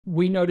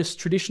we noticed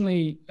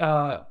traditionally,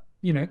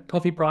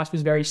 coffee price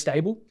was very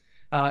stable.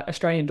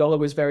 Australian dollar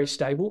was very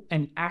stable,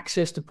 and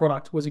access to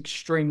product was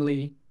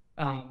extremely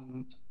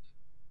available.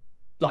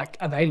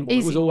 Easy.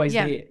 It was always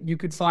there. You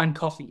could find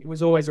coffee. It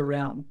was always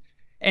around.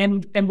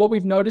 And what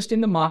we've noticed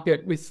in the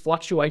market with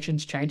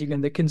fluctuations changing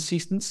and the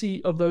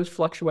consistency of those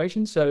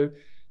fluctuations, so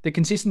the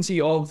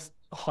consistency of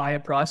higher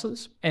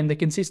prices and the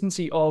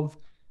consistency of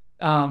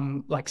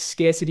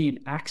scarcity and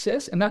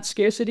access, and that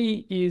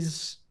scarcity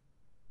is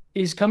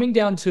coming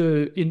down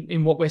to,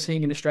 in what we're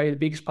seeing in Australia, the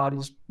biggest part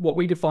is what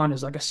we define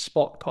as like a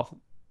spot coffee.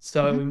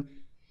 So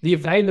the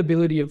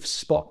availability of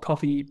spot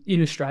coffee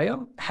in Australia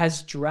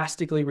has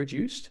drastically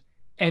reduced.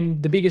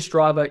 And the biggest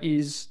driver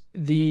is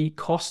the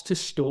cost to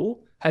store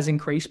has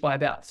increased by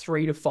about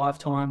 3 to 5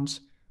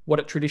 times what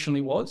it traditionally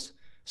was.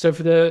 So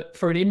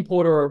for an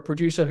importer or a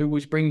producer who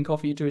was bringing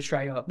coffee into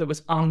Australia that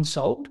was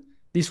unsold,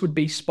 this would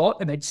be spot,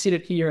 and they'd sit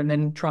it here and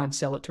then try and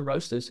sell it to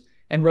roasters.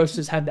 And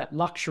roasters had that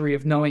luxury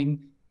of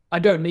knowing, I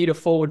don't need a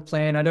forward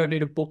plan. I don't need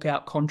to book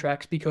out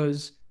contracts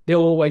because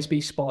there'll always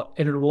be spot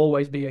and it'll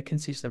always be a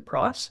consistent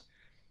price.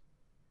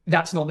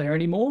 That's not there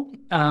anymore.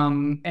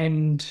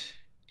 And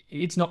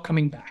it's not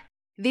coming back.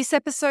 This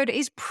episode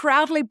is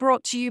proudly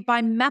brought to you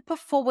by Mapper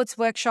Forward's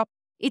workshop,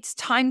 It's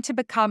Time to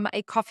Become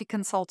a Coffee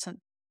Consultant.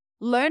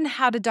 Learn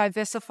how to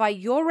diversify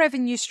your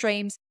revenue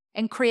streams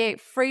and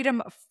create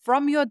freedom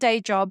from your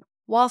day job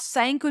while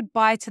saying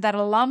goodbye to that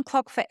alarm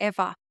clock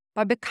forever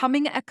by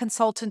becoming a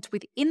consultant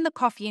within the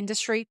coffee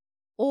industry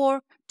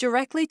or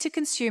directly to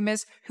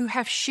consumers who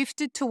have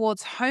shifted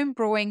towards home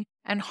brewing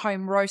and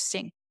home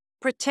roasting.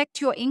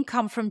 Protect your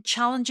income from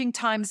challenging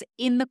times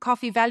in the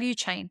coffee value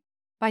chain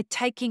by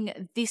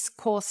taking this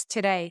course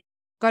today.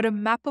 Go to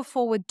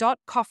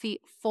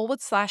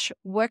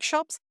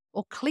mapperforward.coffee/workshops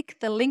or click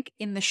the link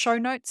in the show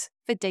notes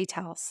for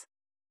details.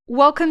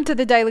 Welcome to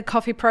the Daily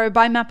Coffee Pro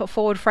by Map It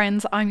Forward,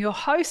 friends. I'm your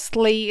host,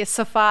 Lee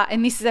Safar,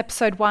 and this is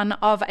episode 1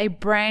 of a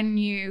brand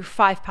new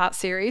 5-part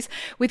series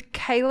with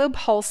Caleb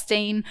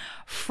Holstein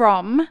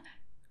from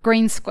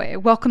Greensquare.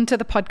 Welcome to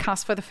the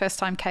podcast for the first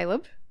time,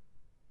 Caleb.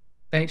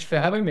 Thanks for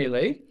having me,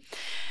 Lee.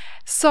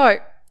 So,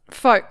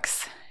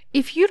 folks,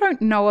 if you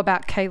don't know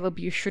about Caleb,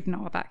 you should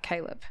know about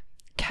Caleb.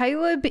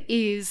 Caleb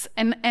is,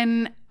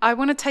 and I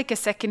want to take a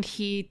second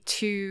here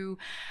to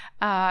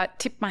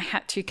tip my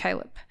hat to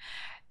Caleb.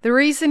 The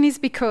reason is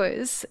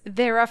because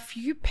there are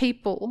few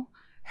people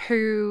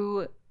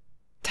who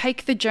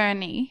take the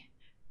journey.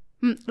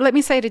 Let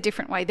me say it a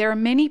different way. There are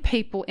many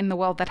people in the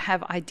world that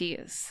have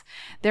ideas.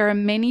 There are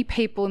many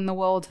people in the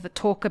world that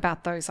talk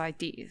about those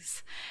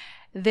ideas.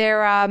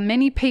 There are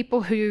many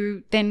people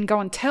who then go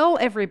and tell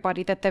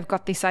everybody that they've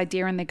got this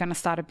idea and they're going to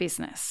start a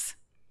business.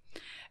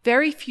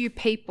 Very few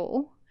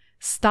people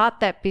start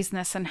that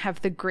business and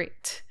have the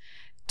grit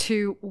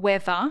to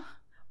weather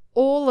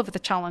all of the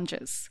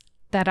challenges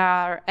that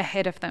are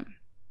ahead of them.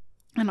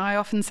 And I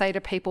often say to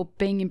people,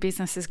 being in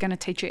business is going to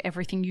teach you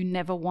everything you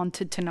never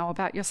wanted to know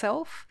about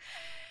yourself.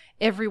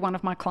 Every one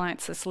of my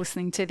clients that's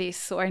listening to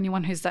this, or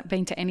anyone who's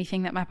been to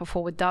anything that Mapper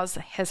Forward does,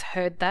 has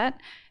heard that,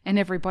 and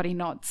everybody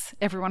nods.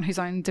 Everyone who's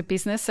owned a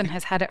business and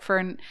has had it for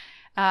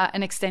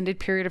an extended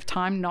period of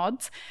time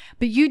nods.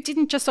 But you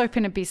didn't just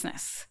open a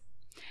business.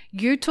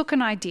 You took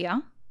an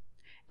idea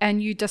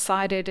and you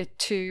decided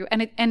to,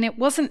 and it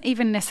wasn't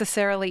even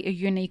necessarily a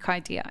unique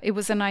idea. It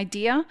was an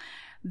idea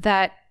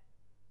that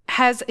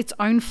has its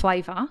own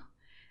flavor.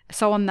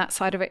 So on that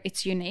side of it,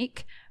 it's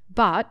unique.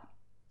 But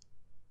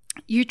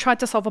you tried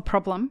to solve a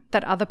problem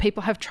that other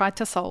people have tried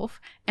to solve,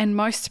 and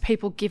most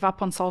people give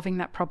up on solving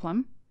that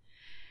problem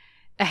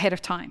ahead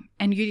of time,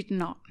 and you did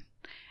not.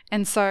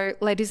 And so,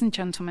 ladies and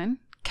gentlemen,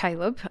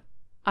 Caleb,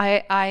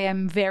 I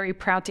am very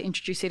proud to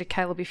introduce you to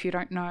Caleb if you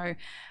don't know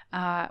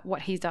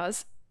what he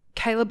does.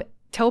 Caleb,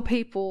 tell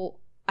people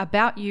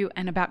about you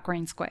and about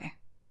Greensquare.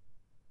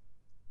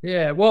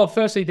 Yeah, well,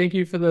 firstly, thank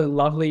you for the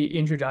lovely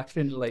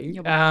introduction, Lee.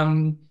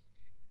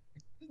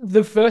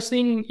 The first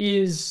thing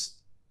is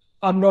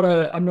I'm not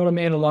a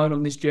man alone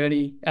on this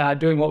journey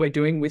doing what we're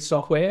doing with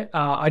software.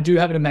 I do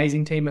have an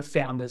amazing team of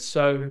founders.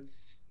 So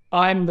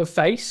I'm the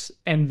face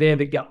and they're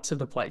the guts of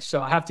the place.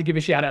 So I have to give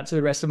a shout out to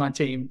the rest of my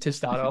team to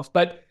start off.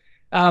 But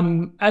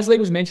as Lee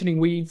was mentioning,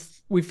 we've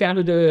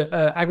founded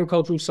a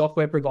agricultural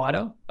software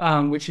provider,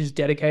 which is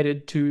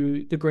dedicated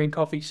to the green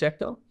coffee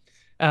sector.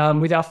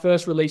 With our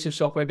first release of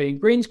software being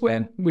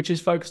Greensquare, which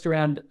is focused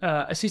around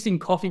assisting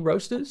coffee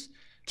roasters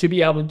to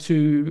be able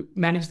to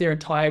manage their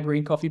entire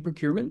green coffee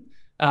procurement,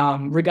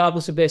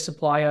 regardless of their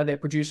supplier, their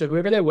producer,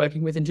 whoever they're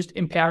working with, and just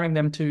empowering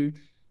them to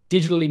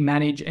digitally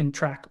manage and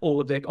track all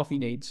of their coffee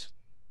needs.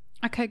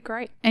 Okay,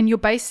 great. And you're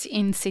based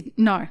in Sydney?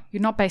 No,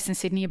 you're not based in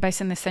Sydney. You're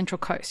based in the Central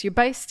Coast. You're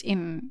based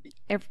in,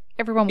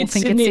 everyone will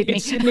think it's Sydney.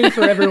 It's Sydney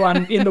for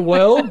everyone in the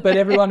world, but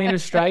everyone in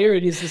Australia,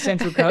 it is the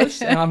Central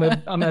Coast.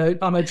 And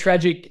I'm a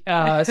tragic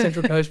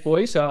Central Coast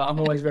boy, so I'm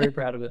always very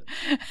proud of it.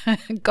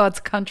 God's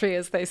country,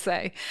 as they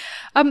say.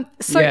 In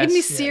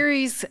this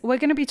series, we're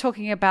going to be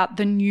talking about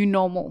the new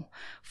normal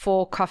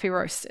for coffee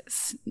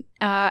roasters,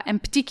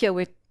 and particularly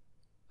with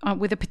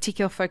with a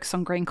particular focus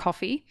on green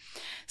coffee.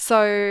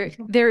 So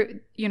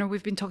there,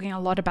 we've been talking a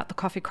lot about the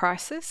coffee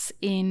crisis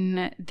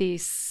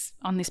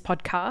on this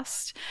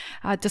podcast,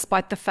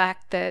 despite the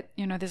fact that,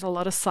 there's a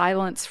lot of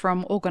silence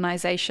from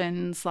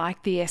organizations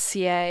like the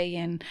SCA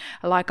and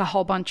like a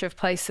whole bunch of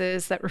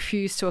places that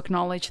refuse to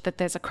acknowledge that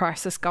there's a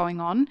crisis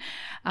going on.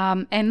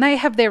 And they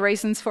have their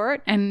reasons for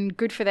it, and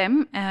good for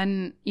them.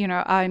 And,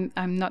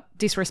 I'm not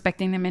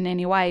disrespecting them in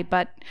any way,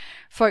 but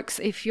folks,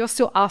 if you're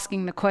still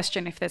asking the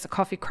question if there's a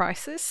coffee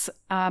crisis,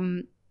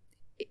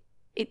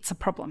 it's a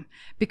problem,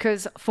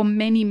 because for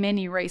many,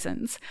 many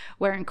reasons,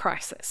 we're in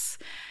crisis.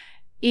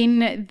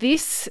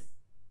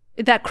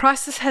 That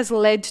crisis has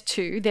led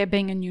to there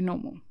being a new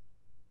normal.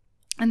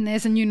 And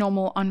there's a new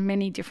normal on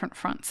many different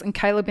fronts. And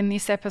Caleb, in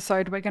this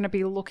episode, we're going to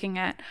be looking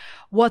at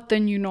what the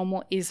new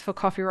normal is for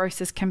coffee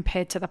roasters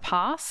compared to the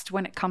past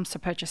when it comes to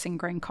purchasing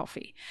green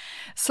coffee.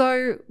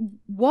 So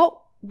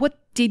what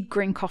did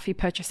green coffee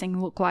purchasing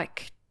look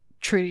like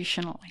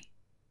traditionally?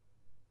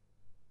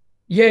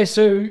 Yeah,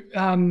 so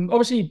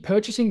obviously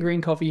purchasing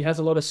green coffee has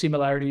a lot of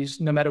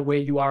similarities no matter where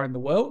you are in the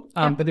world,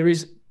 but there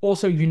is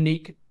also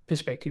unique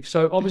perspectives.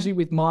 So obviously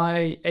with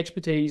my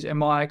expertise and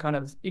my kind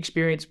of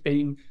experience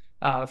being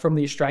from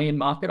the Australian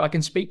market, I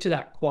can speak to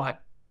that quite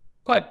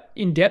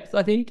in depth,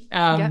 I think.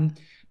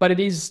 But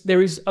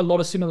there is a lot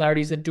of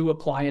similarities that do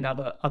apply in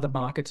other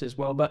markets as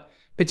well. But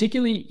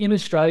particularly in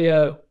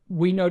Australia,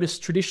 we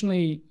noticed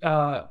traditionally,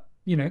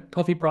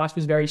 coffee price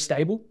was very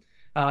stable.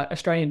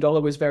 Australian dollar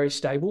was very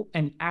stable,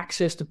 and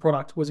access to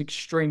product was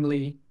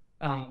extremely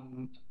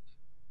available.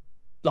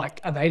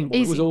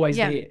 Easy. It was always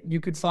there.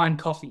 You could find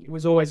coffee. It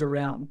was always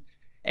around.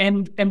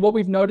 And what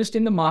we've noticed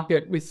in the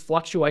market with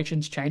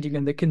fluctuations changing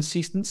and the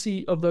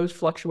consistency of those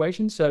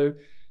fluctuations, so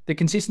the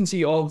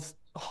consistency of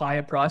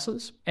higher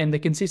prices and the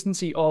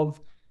consistency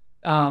of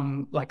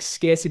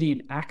scarcity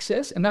and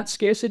access, and that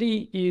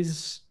scarcity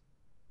is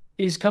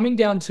coming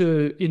down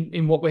to,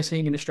 in what we're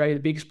seeing in Australia, the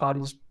biggest part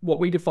is what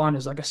we define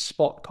as like a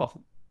spot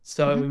coffee.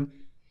 So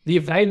the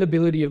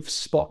availability of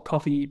spot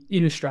coffee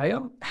in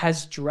Australia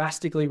has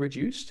drastically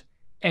reduced.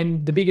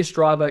 And the biggest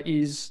driver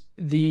is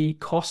the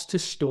cost to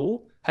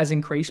store has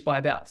increased by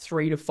about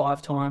 3 to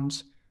 5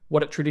 times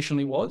what it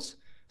traditionally was.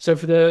 So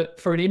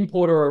for an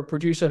importer or a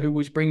producer who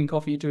was bringing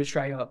coffee into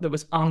Australia that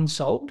was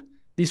unsold,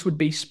 this would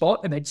be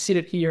spot, and they'd sit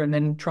it here and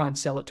then try and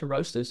sell it to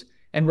roasters.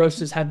 And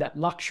roasters had that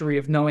luxury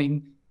of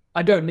knowing,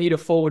 I don't need a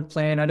forward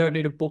plan. I don't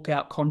need to book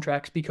out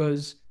contracts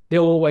because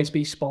there'll always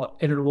be spot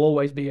and it'll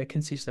always be a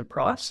consistent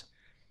price.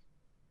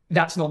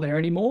 That's not there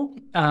anymore.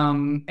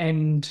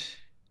 And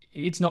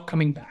it's not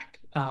coming back.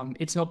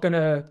 It's not going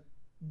to,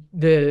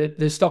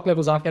 the stock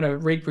levels aren't going to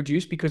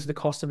reproduce because the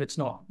cost of it's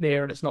not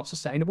there and it's not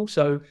sustainable.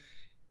 So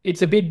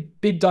it's a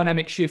big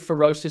dynamic shift for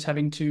roasters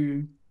having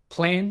to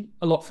plan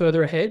a lot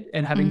further ahead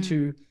and having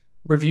to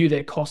review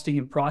their costing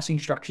and pricing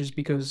structures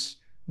because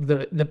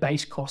the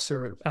base costs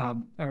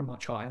are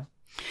much higher.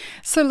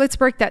 So let's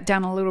break that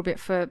down a little bit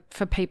for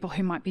people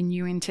who might be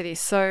new into this.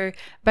 So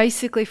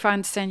basically, if I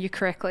understand you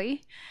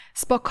correctly,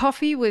 spot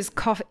coffee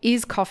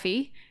is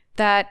coffee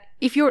that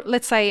if you're,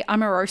 let's say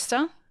I'm a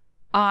roaster,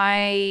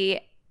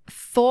 I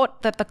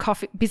thought that the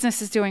coffee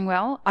business is doing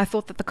well. I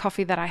thought that the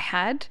coffee that I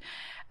had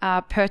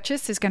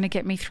purchased is going to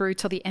get me through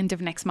till the end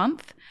of next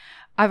month.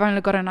 I've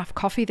only got enough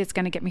coffee that's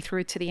going to get me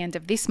through to the end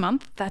of this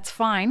month. That's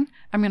fine.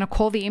 I'm going to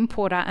call the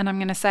importer and I'm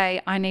going to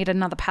say, I need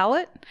another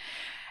pallet.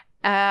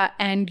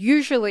 And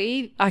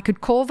usually I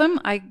could call them.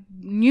 I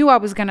knew I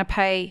was going to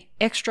pay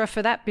extra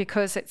for that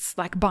because it's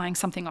like buying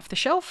something off the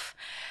shelf.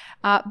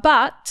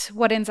 But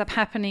what ends up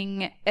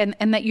happening,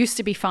 and that used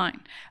to be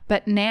fine,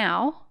 but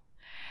now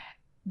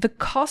the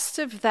cost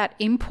of that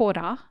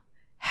importer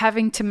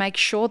having to make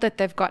sure that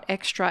they've got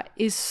extra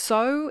is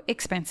so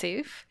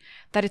expensive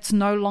that it's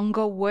no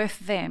longer worth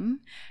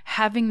them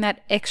having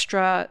that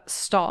extra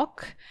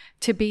stock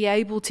to be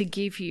able to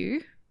give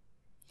you,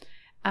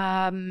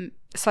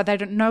 so they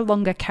don't no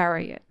longer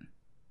carry it.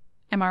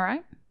 Am I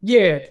right?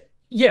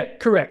 Yeah,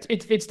 correct.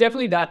 It's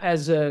definitely that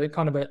as a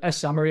kind of a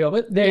summary of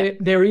it.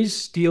 There is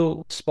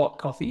still spot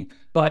coffee,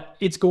 but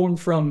it's gone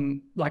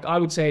from, like, I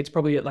would say it's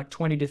probably at like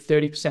 20 to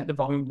 30% the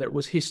volume that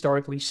was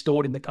historically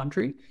stored in the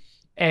country.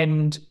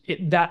 And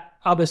that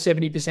other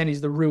 70%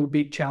 is the real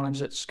big challenge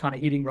that's kind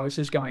of hitting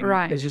roasters going,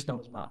 right, there's just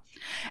not as much.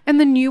 And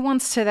the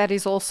nuance to that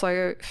is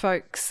also,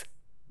 folks,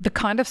 the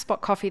kind of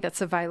spot coffee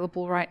that's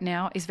available right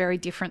now is very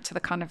different to the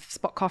kind of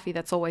spot coffee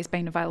that's always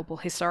been available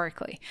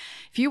historically.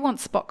 If you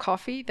want spot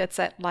coffee that's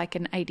at like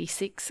an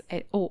 86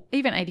 or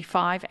even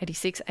 85,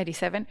 86,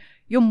 87,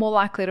 you're more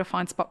likely to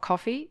find spot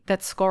coffee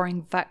that's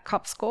scoring that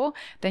cup score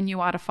than you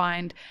are to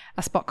find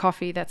a spot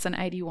coffee that's an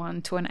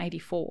 81 to an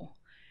 84.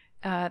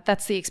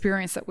 That's the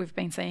experience that we've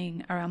been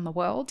seeing around the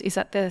world. Is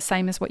that the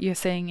same as what you're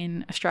seeing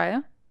in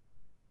Australia?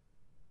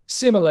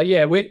 Similar,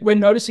 yeah. We're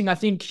noticing, I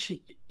think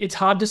it's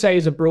hard to say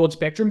as a broad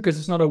spectrum because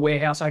it's not a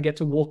warehouse I get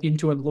to walk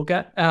into and look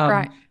at.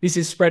 Right. This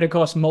is spread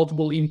across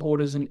multiple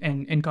importers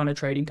and kind of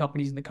trading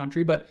companies in the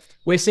country. But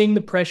we're seeing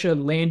the pressure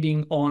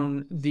landing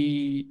on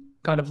the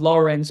kind of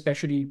lower end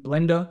specialty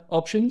blender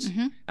options.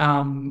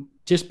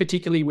 just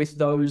particularly with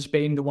those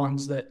being the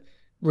ones that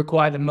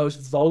require the most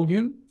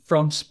volume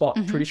from spot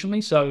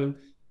traditionally. So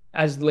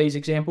as Lee's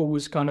example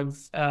was kind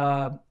of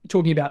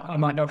talking about, I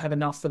might not have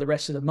enough for the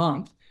rest of the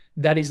month.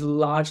 That is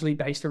largely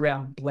based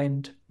around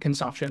blend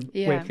consumption.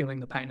 Yeah. We're feeling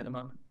the pain at the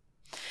moment.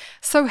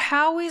 So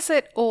how is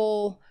it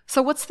all?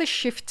 So what's the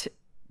shift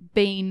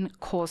been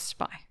caused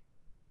by?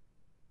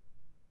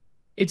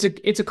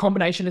 It's a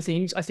combination of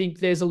things. I think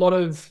there's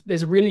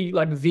really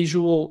like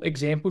visual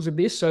examples of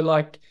this. So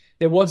like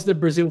there was the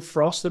Brazil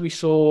frost that we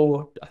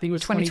saw, I think it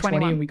was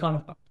 2020 and we kind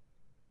of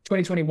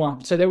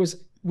 2021. So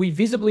we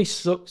visibly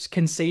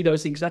can see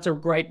those things. That's a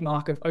great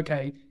mark of,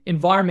 okay,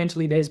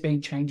 environmentally there's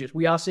been changes.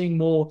 We are seeing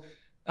more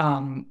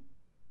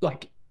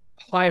like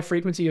higher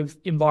frequency of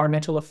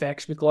environmental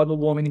effects with global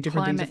warming and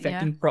different things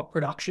affecting crop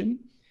production.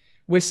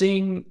 We're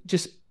seeing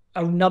just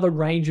another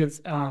range of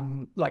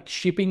like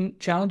shipping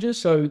challenges.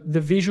 So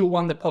the visual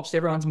one that pops to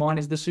everyone's mind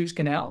is the Suez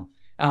Canal.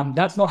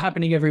 That's not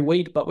happening every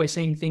week, but we're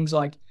seeing things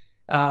like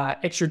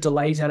extra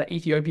delays out of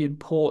Ethiopian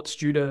ports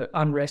due to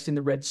unrest in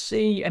the Red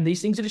Sea. And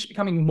these things are just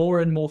becoming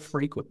more and more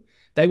frequent.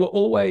 They were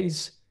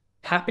always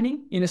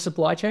happening in a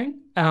supply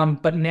chain,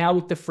 but now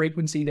with the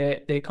frequency,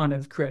 they're kind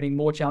of creating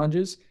more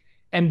challenges.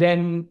 And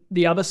then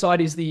the other side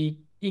is the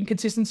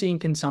inconsistency in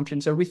consumption.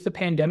 So with the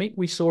pandemic,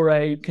 we saw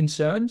a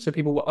concern. So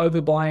people were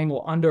overbuying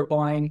or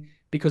underbuying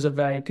because of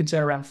a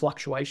concern around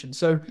fluctuation.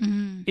 So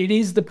it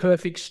is the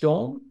perfect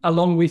storm,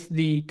 along with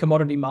the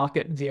commodity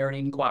market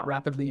varying quite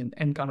rapidly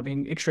and kind of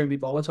being extremely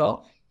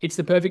volatile. It's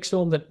the perfect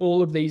storm that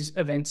all of these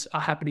events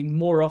are happening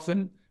more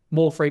often,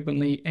 more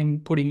frequently,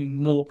 and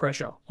putting more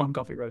pressure on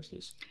coffee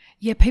roasters.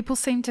 Yeah, people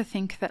seem to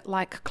think that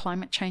like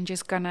climate change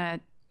is gonna,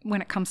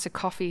 when it comes to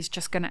coffee, is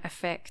just gonna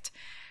affect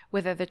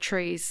whether the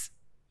trees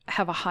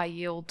have a high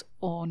yield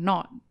or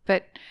not.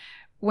 But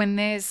when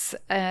there's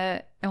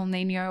a El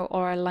Nino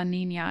or a La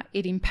Nina,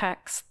 it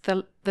impacts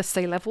the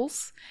sea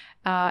levels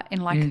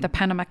in like the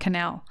Panama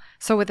Canal.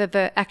 So whether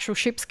the actual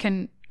ships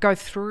can go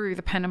through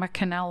the Panama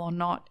Canal or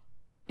not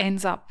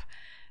ends up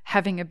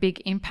having a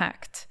big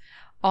impact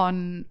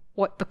on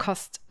what the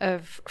cost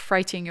of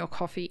freighting your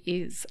coffee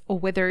is, or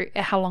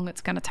how long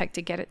it's going to take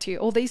to get it to you.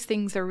 All these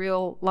things are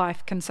real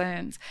life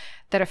concerns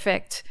that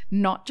affect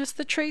not just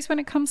the trees when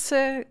it comes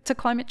to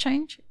climate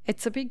change.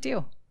 It's a big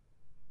deal.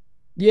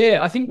 Yeah,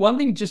 I think one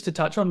thing just to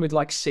touch on with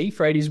like sea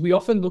freight is we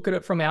often look at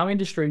it from our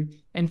industry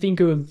and think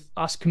of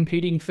us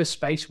competing for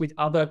space with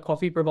other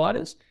coffee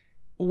providers.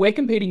 We're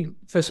competing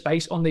for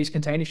space on these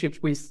container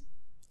ships with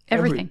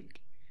everything.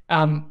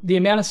 The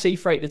amount of sea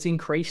freight that's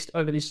increased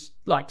over this,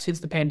 like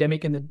since the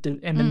pandemic and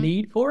the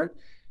need for it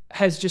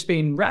has just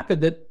been rapid.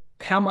 That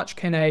how much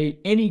can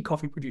any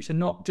coffee producer,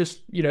 not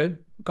just,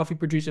 coffee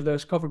producer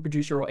versus coffee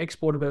producer or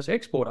exporter versus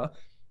exporter,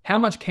 how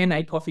much can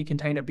a coffee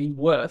container be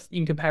worth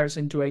in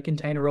comparison to a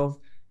container of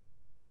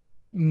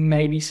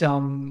maybe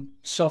some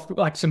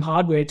some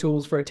hardware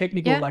tools for a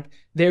technical,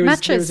 there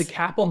is a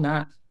cap on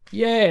that.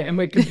 Yeah. And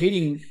we're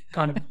competing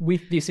kind of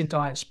with this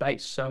entire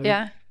space. So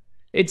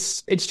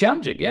it's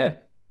challenging. Yeah.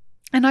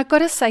 And I got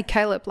to say,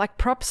 Caleb, like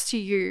props to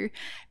you,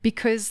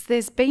 because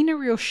there's been a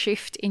real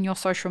shift in your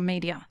social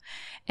media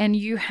and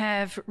you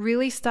have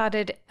really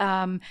started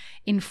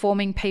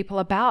informing people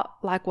about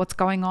like what's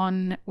going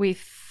on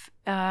with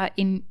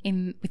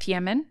with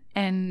Yemen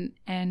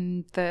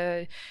and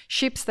the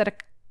ships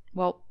that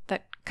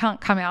that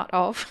can't come out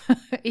of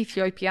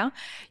Ethiopia.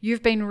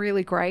 You've been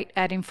really great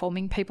at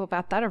informing people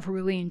about that. I've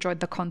really enjoyed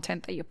the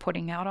content that you're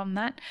putting out on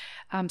that.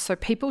 So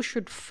people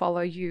should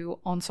follow you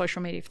on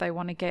social media if they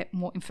want to get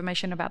more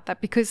information about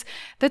that, because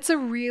that's a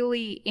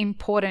really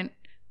important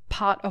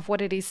part of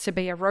what it is to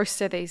be a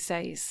roaster these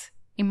days,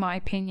 in my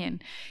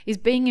opinion, is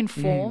being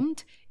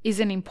informed is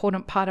an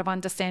important part of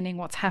understanding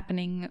what's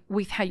happening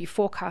with how you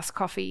forecast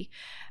coffee,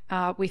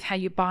 with how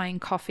you're buying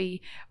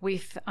coffee,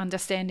 with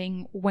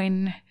understanding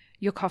when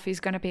your coffee is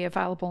going to be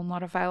available,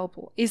 not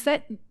available.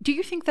 Do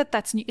you think that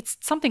that's new? It's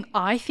something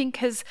I think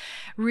has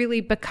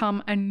really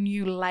become a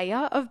new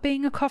layer of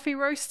being a coffee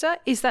roaster.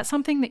 Is that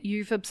something that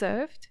you've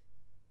observed?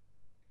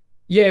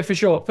 Yeah, for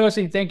sure.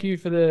 Firstly, thank you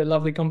for the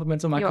lovely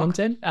compliments on my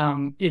content.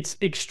 It's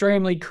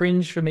extremely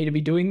cringe for me to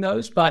be doing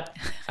those. But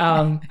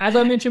as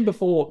I mentioned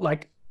before,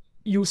 like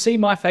you'll see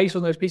my face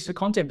on those pieces of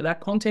content, but that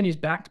content is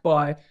backed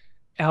by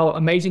our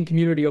amazing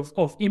community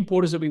of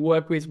importers that we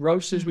work with,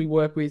 roasters we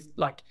work with,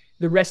 like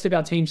the rest of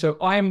our team. So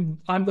I'm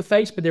the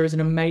face, but there is an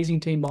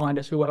amazing team behind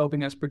us who are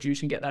helping us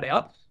produce and get that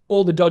out.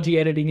 All the dodgy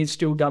editing is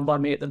still done by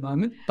me at the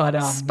moment. But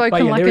like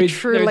a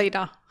true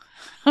leader.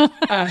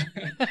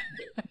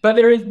 But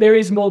there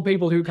is more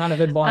people who kind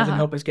of advise and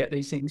help us get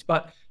these things.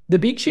 But the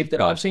big shift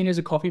that I've seen as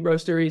a coffee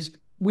roaster is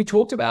we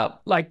talked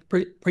about like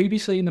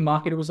previously in the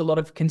market, it was a lot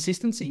of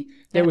consistency.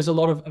 There was a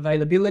lot of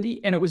availability,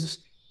 and it was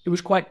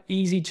quite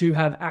easy to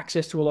have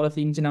access to a lot of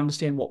things and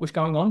understand what was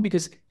going on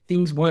because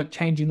things weren't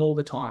changing all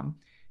the time.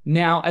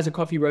 Now, as a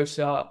coffee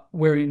roaster,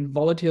 we're in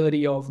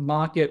volatility of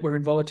market, we're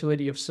in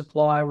volatility of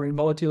supply, we're in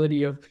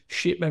volatility of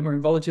shipment, we're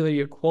in volatility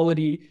of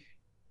quality.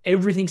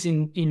 Everything's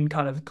in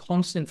kind of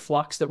constant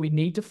flux that we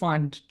need to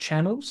find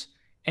channels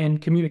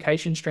and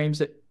communication streams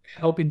that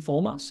help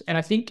inform us. And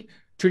I think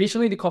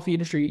traditionally the coffee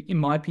industry, in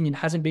my opinion,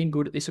 hasn't been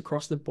good at this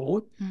across the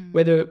board,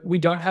 whether we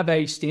don't have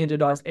a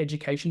standardized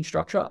education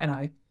structure.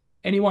 And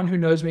anyone who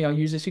knows me, I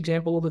use this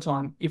example all the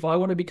time. If I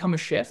want to become a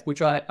chef,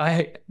 which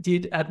I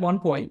did at one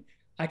point,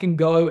 I can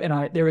go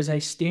and there is a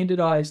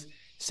standardized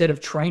set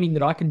of training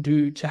that I can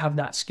do to have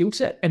that skill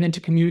set and then to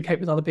communicate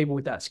with other people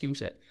with that skill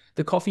set.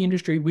 The coffee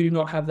industry, we do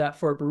not have that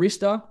for a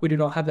barista. We do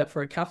not have that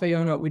for a cafe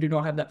owner. We do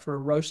not have that for a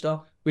roaster.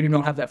 We do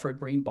not have that for a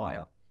green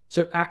buyer.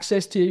 So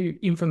access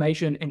to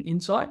information and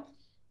insight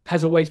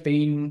has always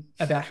been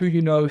about who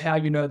you know, how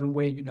you know them,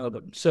 where you know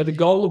them. So the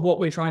goal of what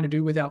we're trying to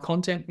do with our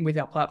content and with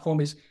our platform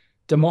is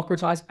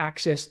democratize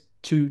access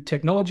to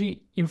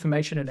technology,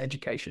 information, and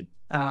education.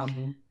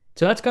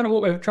 So that's kind of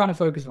what we're trying to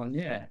focus on.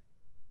 Yeah.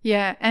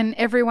 Yeah, and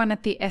everyone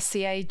at the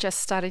SCA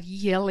just started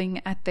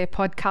yelling at their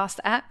podcast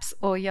apps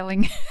or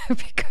yelling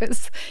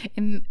because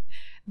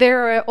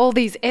there are all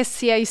these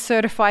SCA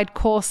certified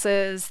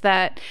courses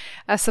that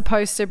are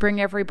supposed to bring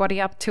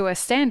everybody up to a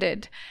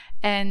standard.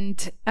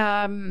 And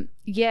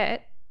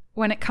yet,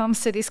 when it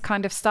comes to this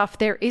kind of stuff,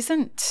 there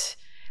isn't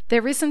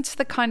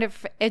the kind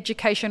of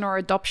education or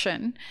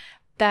adoption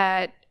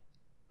that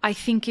I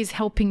think is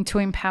helping to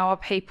empower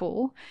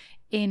people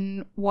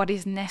in what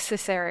is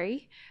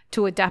necessary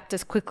to adapt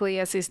as quickly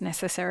as is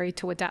necessary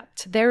to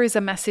adapt. There is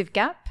a massive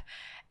gap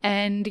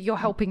and you're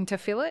helping to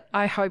fill it.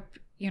 I hope,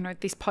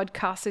 this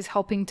podcast is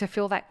helping to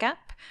fill that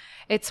gap.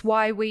 It's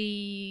why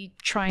we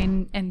try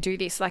and do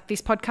this. Like,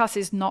 this podcast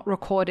is not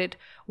recorded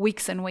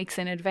weeks and weeks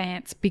in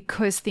advance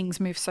because things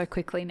move so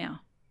quickly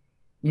now.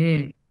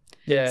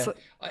 Yeah. So,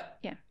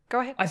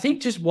 go ahead. I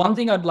think just one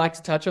thing I'd like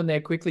to touch on there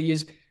quickly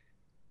is,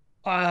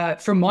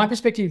 from my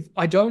perspective,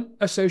 I don't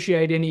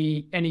associate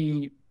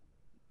any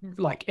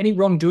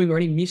wrongdoing or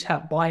any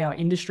mishap by our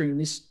industry in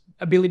this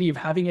ability of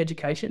having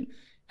education.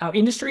 Our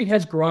industry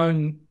has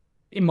grown,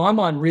 in my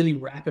mind, really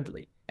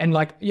rapidly. And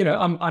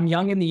I'm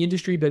young in the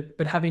industry,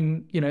 but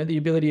having, the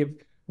ability of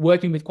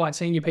working with quite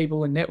senior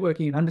people and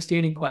networking and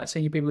understanding quite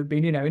senior people who've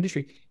been in our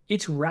industry,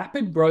 its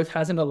rapid growth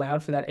hasn't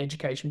allowed for that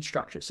education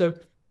structure. So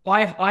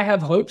I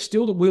have hope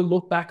still that we'll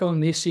look back on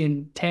this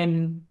in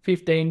 10,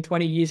 15,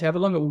 20 years, however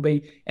long it will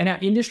be, and our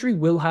industry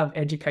will have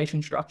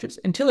education structures.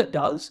 Until it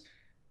does,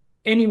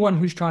 anyone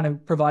who's trying to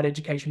provide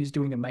education is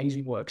doing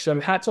amazing work. So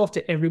hats off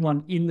to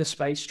everyone in the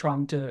space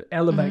trying to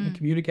elevate and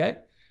communicate.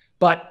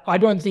 But I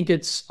don't think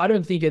it's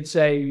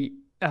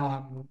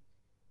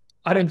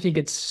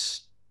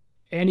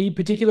any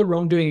particular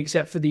wrongdoing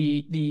except for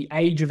the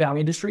age of our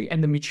industry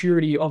and the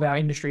maturity of our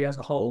industry as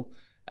a whole,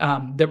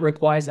 that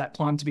requires that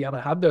time to be able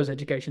to have those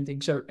education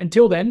things. So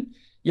until then,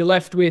 you're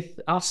left with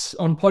us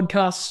on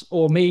podcasts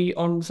or me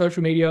on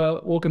social media,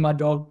 walking my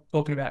dog,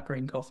 talking about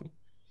green coffee.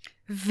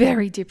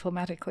 Very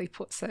diplomatically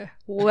put, sir.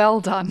 Well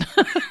done.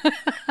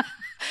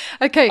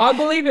 Okay. I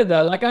believe it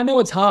though. I know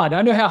it's hard.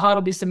 I know how hard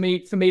it is for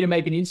me to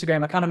make an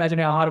Instagram. I can't imagine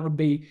how hard it would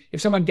be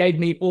if someone gave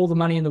me all the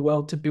money in the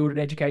world to build an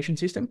education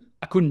system.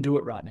 I couldn't do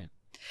it right now.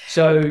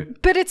 So,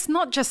 but it's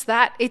not just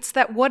that. It's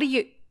that what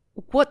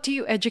do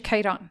you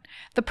educate on?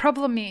 The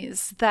problem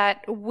is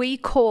that we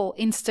call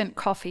instant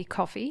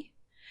coffee,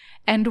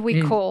 and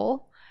we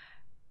call,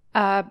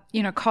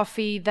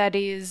 coffee that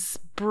is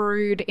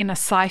brewed in a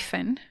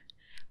siphon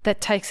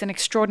that takes an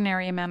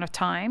extraordinary amount of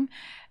time,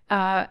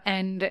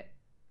 and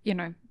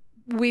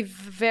with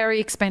very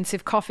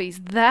expensive coffees,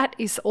 that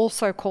is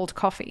also called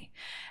coffee.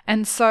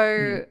 And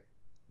so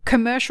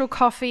commercial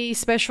coffee,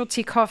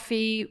 specialty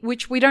coffee,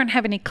 which we don't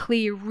have any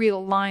clear,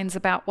 real lines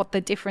about what the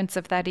difference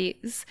of that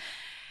is,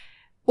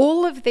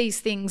 all of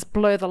these things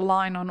blur the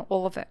line on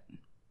all of it.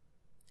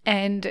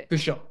 And for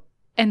sure.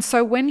 And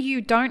so when you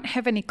don't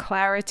have any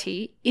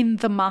clarity in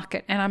the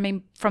market, and I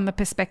mean from the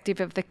perspective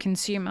of the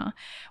consumer,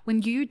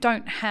 when you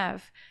don't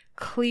have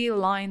clear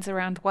lines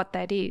around what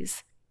that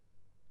is,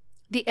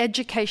 the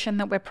education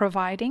that we're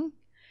providing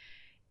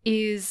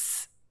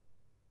is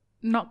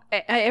not,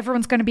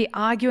 everyone's going to be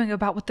arguing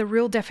about what the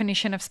real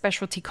definition of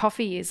specialty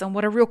coffee is and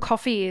what a real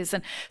coffee is.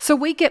 And so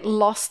we get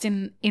lost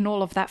in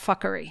all of that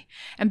fuckery.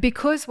 And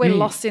because we're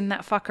lost in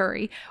that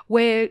fuckery,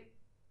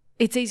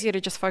 it's easier to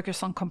just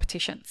focus on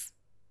competitions.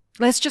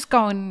 Let's just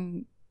go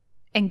and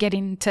get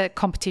into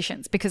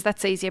competitions because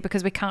that's easier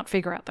because we can't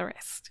figure out the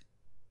rest.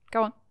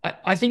 Go on.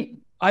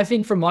 I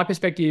think from my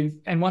perspective,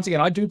 and once again,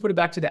 I do put it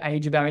back to the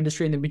age of our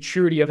industry and the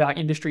maturity of our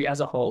industry as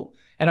a whole.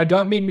 And I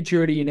don't mean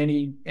maturity in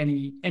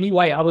any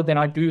way other than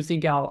I do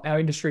think our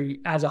industry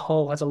as a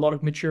whole has a lot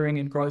of maturing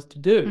and growth to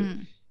do.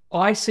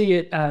 I see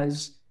it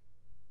as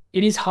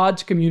it is hard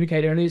to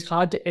communicate and it is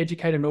hard to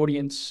educate an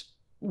audience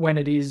when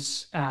it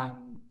is,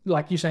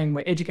 like you're saying,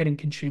 we're educating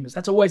consumers.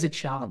 That's always a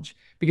challenge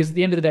because at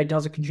the end of the day,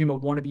 does a consumer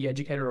want to be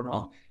educated or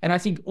not? And I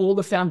think all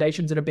the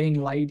foundations that are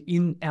being laid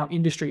in our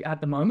industry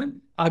at the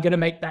moment are going to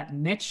make that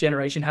next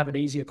generation have an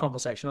easier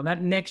conversation, or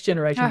that next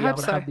generation be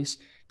able to have this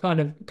kind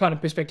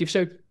of perspective.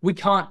 So we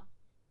can't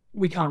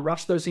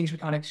rush those things. We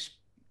can't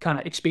kind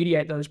of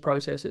expedite those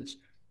processes.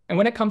 And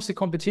when it comes to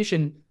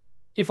competition,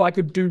 if I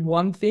could do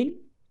one thing,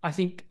 I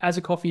think as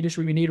a coffee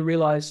industry, we need to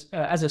realize,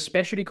 as a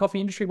specialty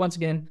coffee industry, once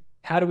again,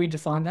 how do we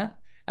define that?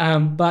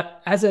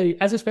 But as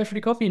a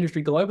specialty coffee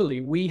industry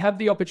globally, we have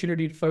the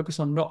opportunity to focus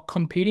on not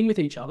competing with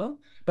each other,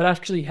 but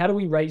actually how do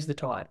we raise the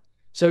tide?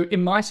 So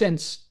in my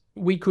sense,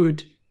 we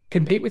could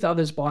compete with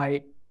others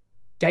by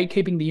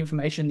gatekeeping the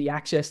information, the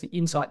access, the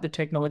insight, the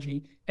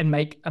technology, and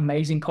make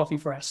amazing coffee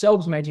for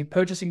ourselves, making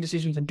purchasing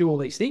decisions and do all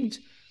these things.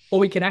 Or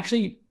we can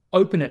actually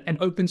open it and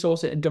open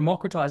source it and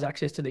democratize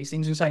access to these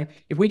things and say,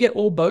 if we get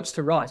all boats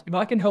to rise, if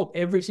I can help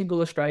every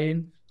single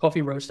Australian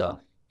coffee roaster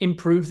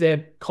improve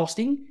their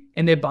costing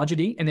and their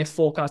budgeting and their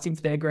forecasting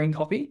for their green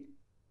coffee,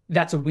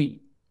 that's a win.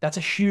 That's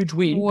a huge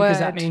win because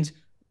that means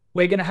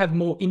we're going to have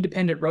more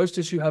independent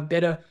roasters who have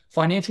better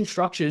financial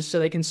structures so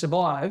they can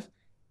survive.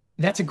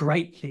 That's a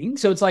great thing.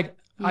 So it's like,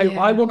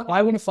 I want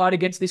to fight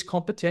against this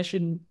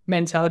competition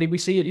mentality. We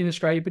see it in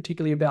Australia,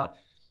 particularly about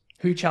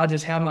who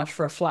charges how much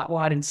for a flat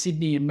white in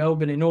Sydney and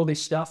Melbourne and all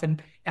this stuff.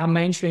 And our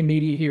mainstream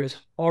media here is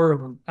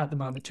horrible at the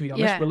moment, to be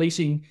honest,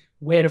 releasing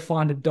where to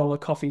find $1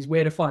 coffees,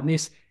 where to find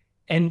this.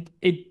 And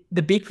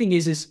the big thing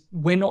is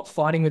we're not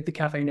fighting with the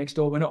cafe next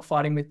door. We're not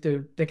fighting with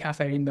the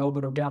cafe in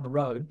Melbourne or down the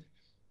road.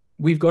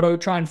 We've got to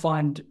try and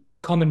find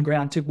common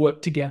ground to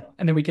work together,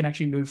 and then we can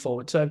actually move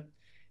forward. So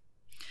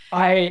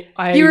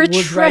you're a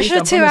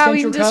treasure to our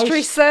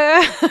industry,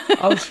 sir.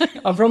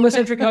 I'm from the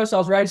Central Coast. I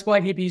was raised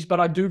by hippies, but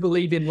I do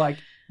believe in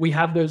we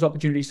have those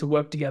opportunities to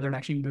work together and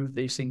actually move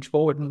these things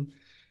forward.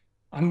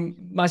 And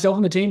myself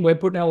and the team, we're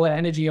putting all our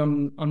energy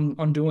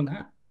on doing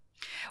that.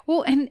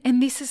 Well,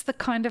 and this is the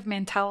kind of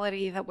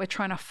mentality that we're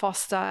trying to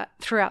foster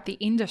throughout the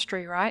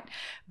industry, right?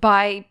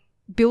 By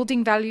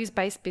building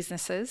values-based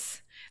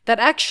businesses that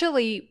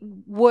actually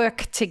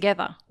work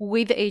together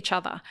with each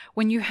other.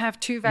 When you have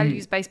two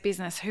values-based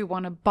business who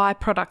want to buy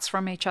products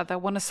from each other,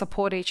 want to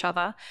support each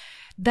other,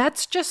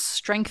 that's just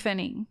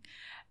strengthening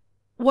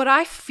what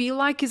I feel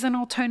like is an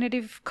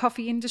alternative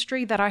coffee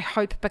industry that I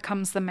hope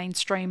becomes the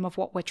mainstream of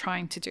what we're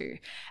trying to do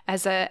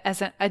as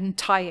an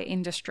entire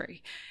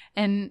industry.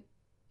 And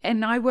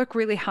I work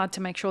really hard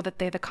to make sure that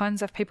they're the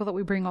kinds of people that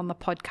we bring on the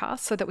podcast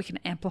so that we can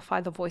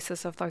amplify the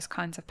voices of those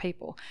kinds of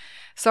people.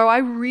 So I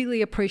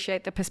really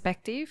appreciate the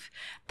perspective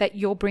that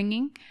you're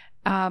bringing,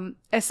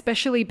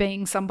 especially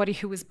being somebody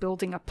who is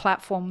building a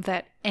platform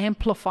that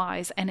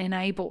amplifies and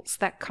enables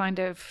that kind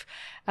of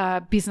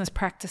business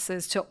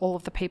practices to all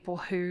of the people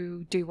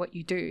who do what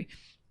you do.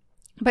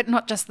 But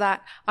not just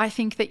that, I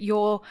think that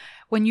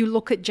when you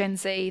look at Gen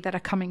Z that are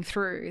coming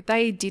through,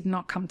 they did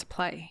not come to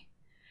play.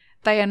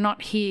 They are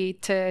not here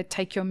to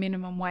take your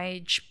minimum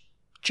wage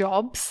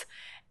jobs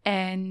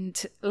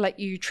and let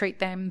you treat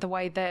them the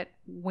way that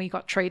we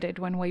got treated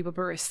when we were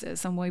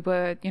baristas and we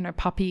were,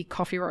 puppy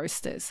coffee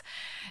roasters.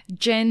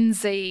 Gen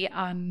Z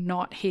are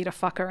not here to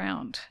fuck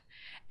around.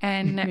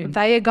 And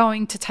they are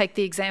going to take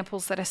the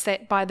examples that are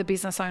set by the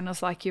business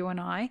owners like you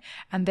and I,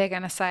 and they're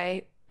going to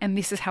say, and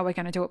this is how we're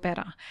going to do it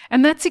better.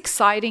 And that's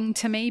exciting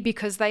to me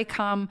because they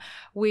come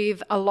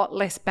with a lot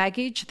less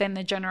baggage than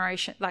the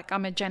generation, like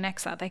I'm a Gen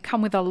Xer, they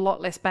come with a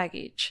lot less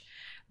baggage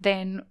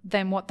than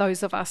what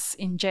those of us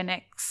in Gen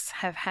X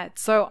have had.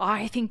 So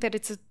I think that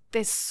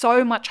there's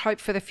so much hope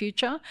for the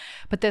future,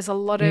 but there's a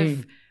lot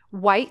of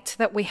weight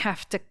that we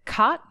have to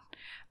cut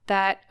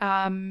that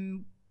I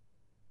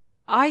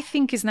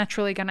think is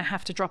naturally going to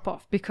have to drop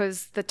off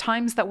because the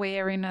times that we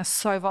are in are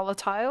so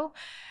volatile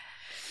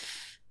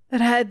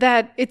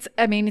that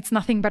it's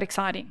nothing but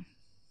exciting.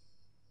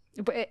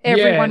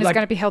 Everyone is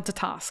going to be held to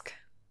task.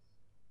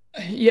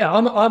 Yeah,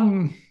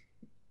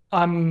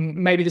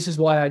 I'm maybe this is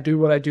why I do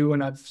what I do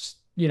and I've,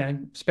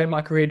 spent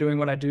my career doing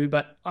what I do,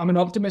 but I'm an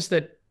optimist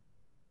that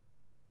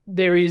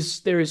there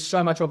is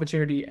so much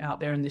opportunity out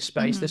there in this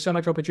space. There's so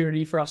much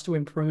opportunity for us to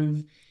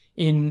improve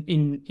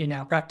in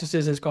our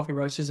practices as coffee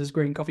roasters, as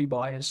green coffee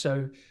buyers.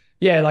 So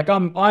yeah,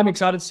 I'm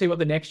excited to see what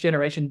the next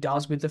generation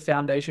does with the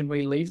foundation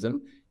we leave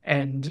them,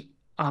 and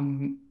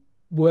I'm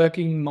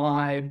working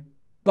my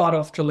butt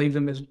off to leave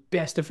them as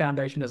best a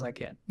foundation as I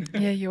can.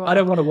 Yeah, you are. I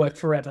don't want to work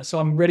forever, so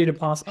I'm ready to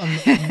pass.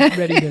 I'm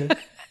ready to.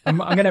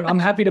 I'm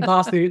happy to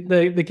pass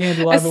the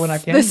candle over when I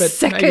can, but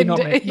maybe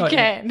not you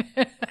can.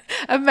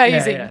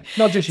 Amazing. Yeah.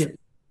 Not just yet.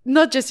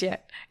 Not just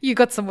yet. You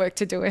got some work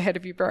to do ahead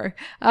of you, bro.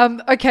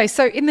 Okay,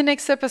 so in the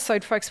next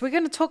episode, folks, we're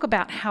going to talk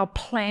about how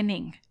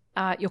planning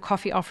your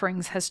coffee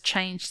offerings has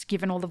changed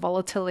given all the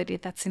volatility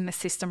that's in the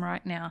system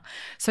right now.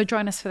 So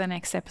join us for the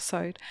next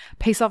episode.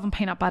 Peace, love, and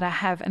peanut butter.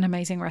 Have an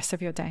amazing rest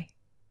of your day.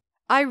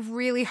 I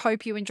really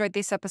hope you enjoyed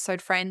this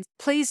episode, friends.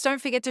 Please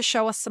don't forget to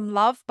show us some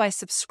love by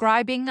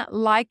subscribing,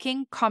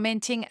 liking,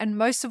 commenting, and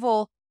most of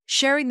all,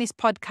 sharing this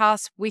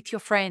podcast with your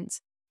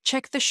friends.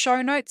 Check the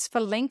show notes for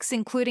links,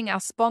 including our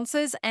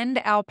sponsors and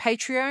our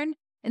Patreon.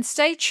 And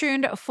stay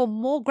tuned for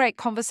more great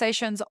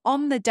conversations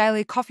on the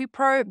Daily Coffee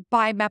Pro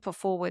by Map It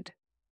Forward.